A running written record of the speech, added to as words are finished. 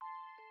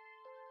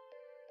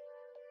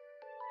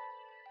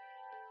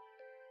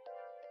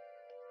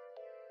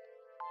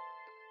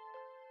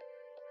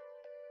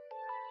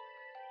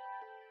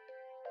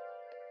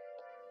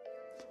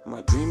Am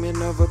I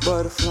dreaming of a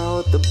butterfly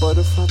or the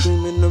butterfly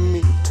dreaming of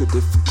me? Too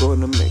difficult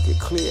to make it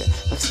clear.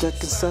 Like stuck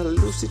inside a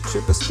lucid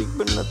trip, I speak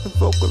but nothing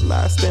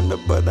vocalized. Stand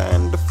up but I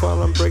end the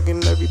fall. I'm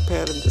breaking every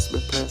pattern that's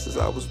been planned since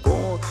I was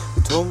born.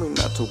 They told me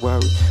not to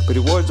worry, but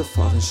the words are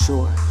falling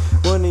short.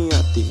 One and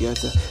out the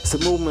other, it's a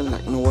movement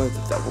like no other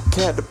that will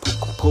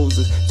catapult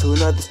composers to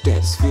another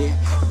stratosphere.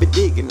 I've been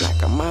digging like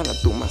a miner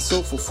through my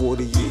soul for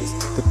 40 years.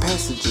 The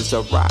passages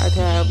I ride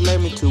have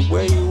led me to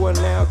where you are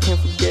now. Can't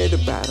forget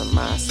about them.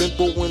 My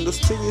simple windows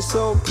to your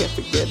soul. Can't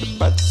forget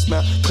about the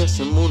smile,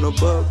 crescent moon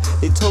above.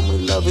 They told me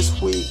love is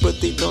weak, but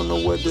they don't know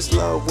what is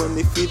love. When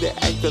they feel the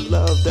act of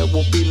love, there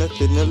won't be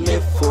nothing to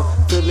live for.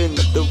 Filling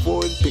up the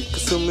void, been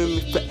consuming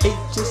me for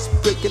ages.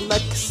 Breaking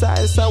like a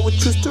size, I would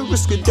choose to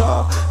risk it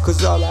all.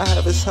 Cause all I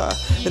have is her,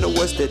 and the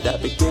words that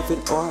I've been given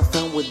or I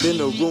found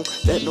within a room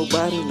that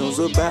nobody knows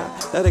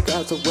about. Not a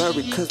God to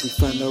worry, cause we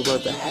find no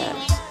other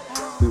halves.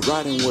 We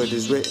writing what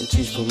is written,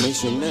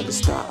 transformation of the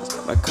stars.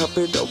 My cup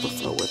it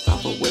overflow with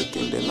I've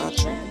awakened in our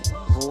dream.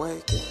 I've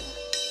awakened,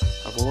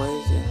 I've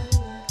awakened,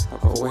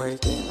 I've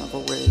awakened, I've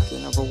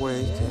awakened, I've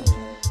awakened,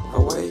 I've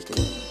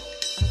awakened,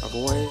 I've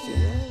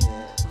awakened,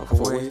 I've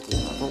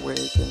awakened, I've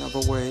awakened, I've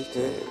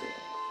awakened,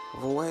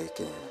 I've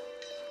awakened,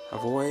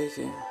 I've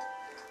awakened,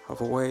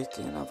 I've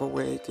awakened, I've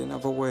awakened,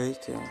 I've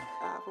awakened,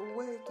 I've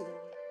awakened,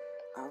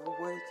 I've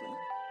awakened.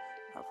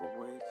 I've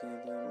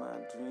awakened in my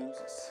dreams.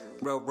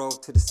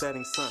 Railroad to the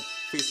setting sun,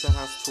 face a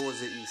house towards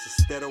the east.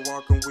 Instead of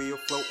walking, we'll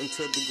float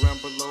into the ground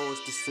below us,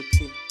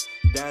 disappear.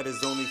 That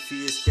is only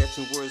fear,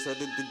 scratching words out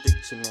of the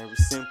dictionary.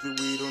 Simply,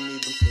 we don't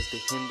need them cause they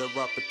hinder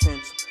our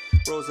potential.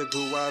 Rosa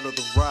grew out of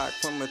the rock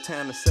from a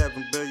town of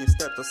 7 billion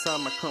steps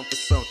outside my comfort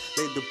zone.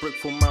 Laid the brick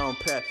for my own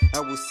path. I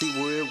would see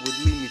where it would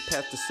lead me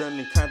past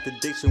discerning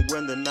contradiction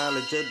when the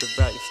knowledge of the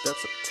value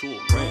steps up to a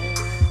man.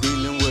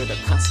 Dealing with the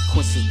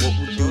consequences, what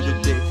we do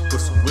today.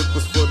 With some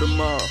ripples for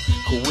tomorrow.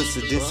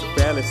 Coincidence,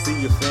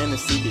 fallacy, or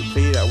fantasy. They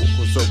played out what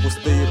was up, will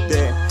stay up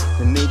there.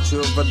 The nature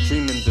of our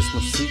dreaming, there's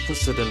no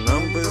sequence of the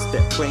numbers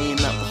that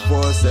playing out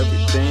before us,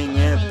 everything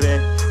and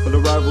back. But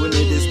arrival in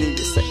it is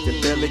needed,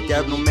 psychedelic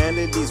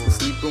abnormalities. We're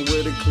sleeping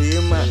with a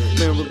clear mind,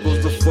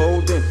 miracles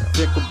unfolding,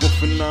 thinkable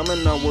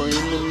phenomena. We're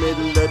in the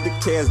middle of the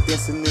chaos,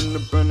 dancing in the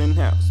burning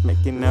house,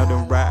 making out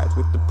in rides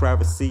with the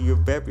privacy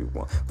of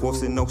everyone,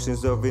 forcing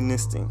notions of an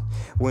instinct.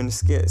 When the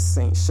scarce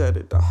ain't shut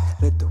it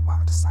off, let the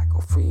wild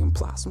cycle free and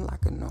blossom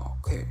like an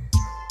orchid.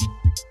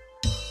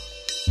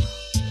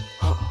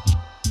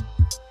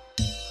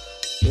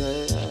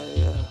 Yeah, yeah,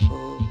 yeah.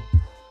 Oh,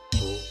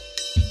 oh.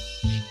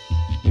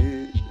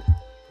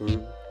 Yeah.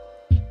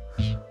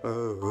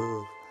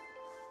 Oh,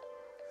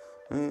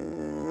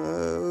 oh.